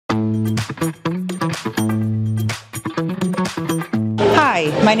Hi,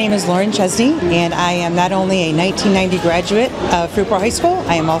 my name is Lauren Chesney, and I am not only a 1990 graduate of Fruitport High School,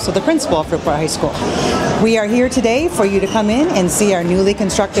 I am also the principal of Fruitport High School. We are here today for you to come in and see our newly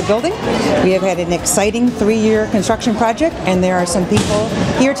constructed building. We have had an exciting 3-year construction project, and there are some people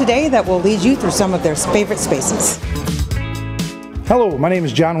here today that will lead you through some of their favorite spaces. Hello, my name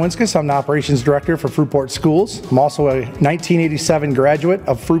is John Winskus. I'm the Operations Director for Fruitport Schools. I'm also a 1987 graduate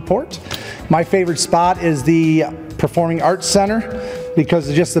of Fruitport. My favorite spot is the Performing Arts Center because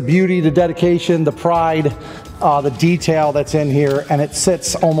of just the beauty, the dedication, the pride, the detail that's in here, and it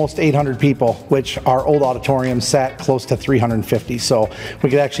sits almost 800 people, which our old auditorium sat close to 350. So we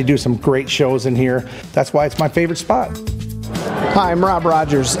could actually do some great shows in here. That's why it's my favorite spot. Hi, I'm Rob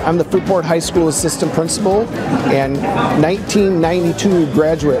Rogers. I'm the Fruitport High School Assistant Principal and 1992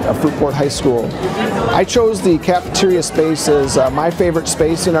 graduate of Fruitport High School. I chose the cafeteria space as my favorite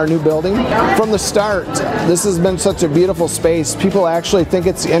space in our new building. From the start, this has been such a beautiful space. People actually think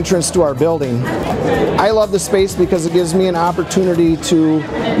it's the entrance to our building. I love the space because it gives me an opportunity to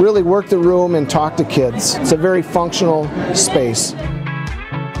really work the room and talk to kids. It's a very functional space.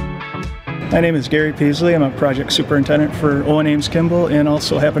 My name is Gary Peasley. I'm a project superintendent for Owen-Ames-Kimball and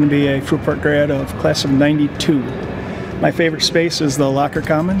also happen to be a Fruitport grad of class of 92. My favorite space is the locker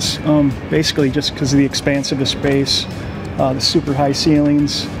commons, basically just because of the expanse of the space, the super high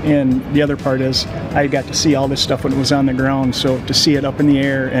ceilings, and the other part is I got to see all this stuff when it was on the ground, so to see it up in the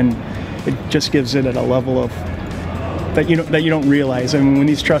air, and it just gives it at a level of that you don't realize. I mean, when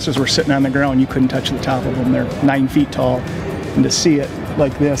these trusses were sitting on the ground, you couldn't touch the top of them. They're 9 feet tall, and to see it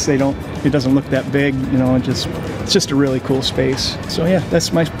like this, it doesn't look that big, you know. It's just a really cool space. So yeah,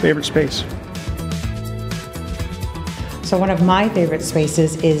 that's my favorite space. So one of my favorite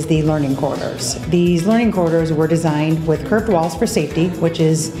spaces is the learning corridors. These learning corridors were designed with curved walls for safety, which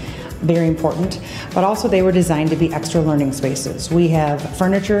is very important, but also they were designed to be extra learning spaces. We have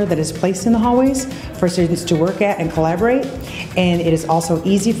furniture that is placed in the hallways for students to work at and collaborate, and it is also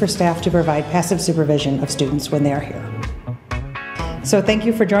easy for staff to provide passive supervision of students when they are here. So thank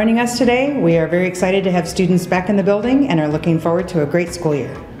you for joining us today. We are very excited to have students back in the building and are looking forward to a great school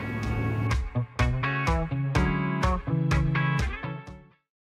year.